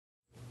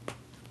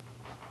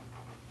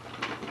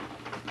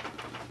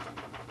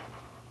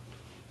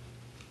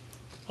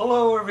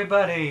Hello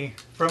everybody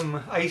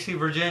from icy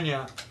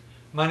Virginia.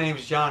 My name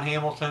is John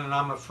Hamilton and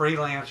I'm a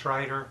freelance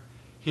writer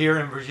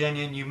here in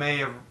Virginia, and you may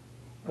have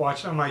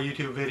watched some of my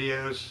YouTube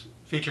videos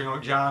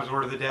featuring John's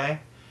Word of the Day.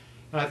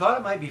 And I thought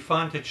it might be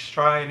fun to just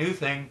try a new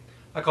thing.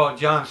 I call it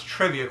John's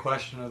Trivia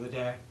Question of the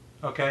Day.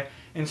 Okay?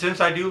 And since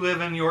I do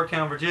live in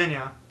Yorktown,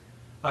 Virginia,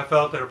 I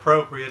felt it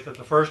appropriate that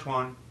the first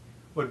one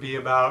would be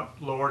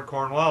about Lord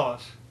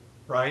Cornwallis,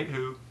 right?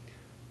 Who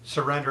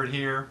surrendered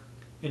here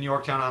in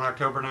Yorktown on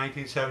October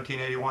 19,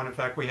 1781. In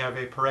fact, we have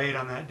a parade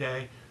on that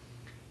day.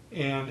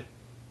 And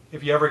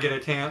if you ever get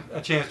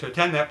a chance to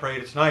attend that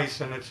parade, it's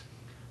nice, and it's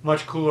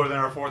much cooler than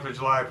our 4th of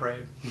July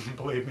parade,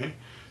 believe me.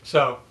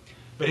 So,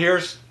 but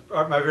here's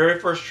my very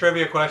first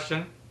trivia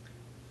question.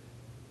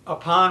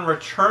 Upon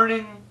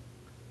returning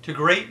to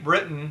Great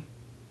Britain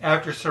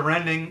after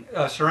surrendering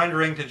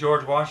to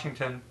George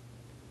Washington,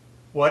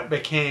 what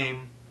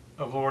became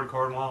of Lord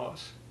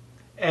Cornwallis?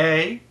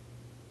 A,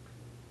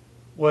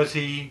 was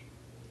he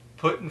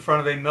put in front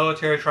of a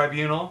military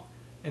tribunal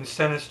and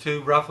sentenced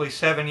to roughly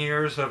 7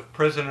 years of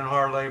prison and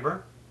hard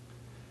labor?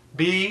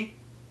 B,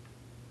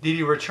 did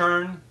he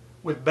return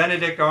with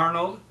Benedict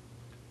Arnold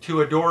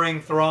to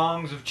adoring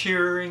throngs of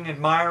cheering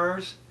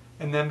admirers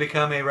and then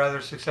become a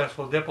rather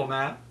successful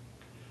diplomat?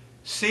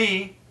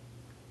 C,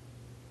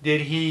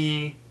 did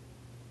he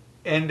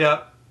end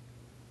up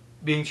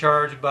being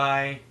charged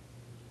by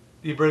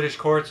the British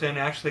courts and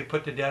actually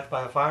put to death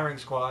by a firing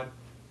squad?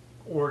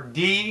 Or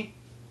D,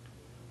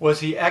 was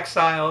he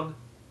exiled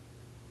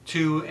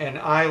to an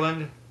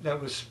island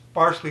that was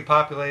sparsely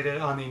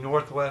populated on the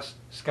northwest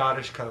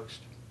Scottish coast?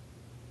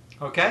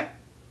 Okay?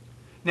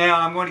 Now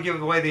I'm going to give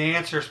away the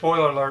answer,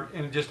 spoiler alert,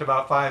 in just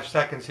about 5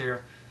 seconds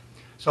here.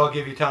 So I'll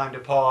give you time to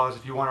pause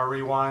if you want to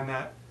rewind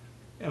that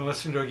and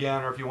listen to it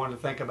again, or if you want to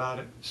think about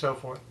it, so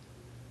forth.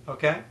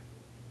 Okay?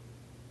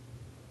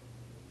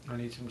 I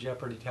need some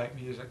Jeopardy type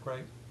music,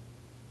 right?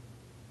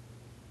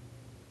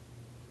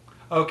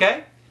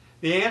 Okay?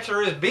 The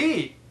answer is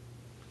B.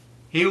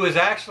 He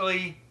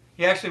actually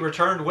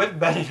returned with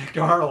Benedict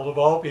Arnold, of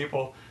all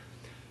people,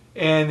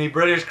 and the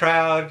British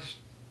crowd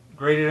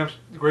greeted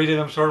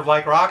him sort of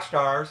like rock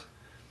stars.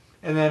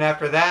 And then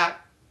after that,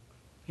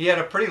 he had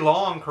a pretty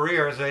long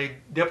career as a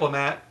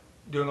diplomat,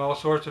 doing all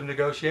sorts of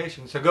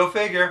negotiations. So go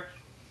figure.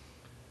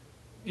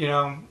 You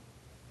know,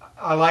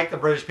 I like the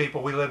British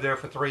people. We lived there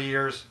for 3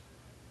 years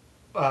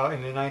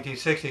in the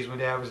 1960s when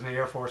Dad was in the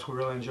Air Force. We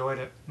really enjoyed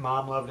it.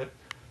 Mom loved it.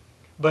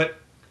 But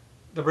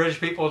the British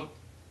people,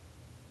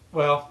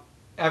 well,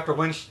 after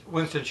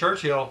Winston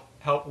Churchill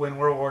helped win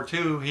World War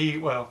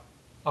II,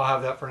 I'll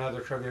have that for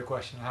another trivia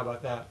question. How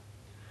about that?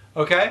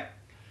 Okay?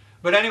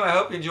 But anyway, I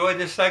hope you enjoyed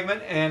this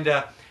segment, and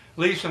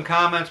leave some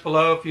comments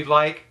below if you'd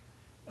like.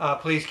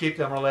 Please keep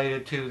them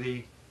related to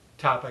the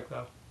topic,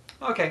 though.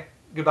 Okay,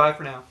 goodbye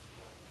for now.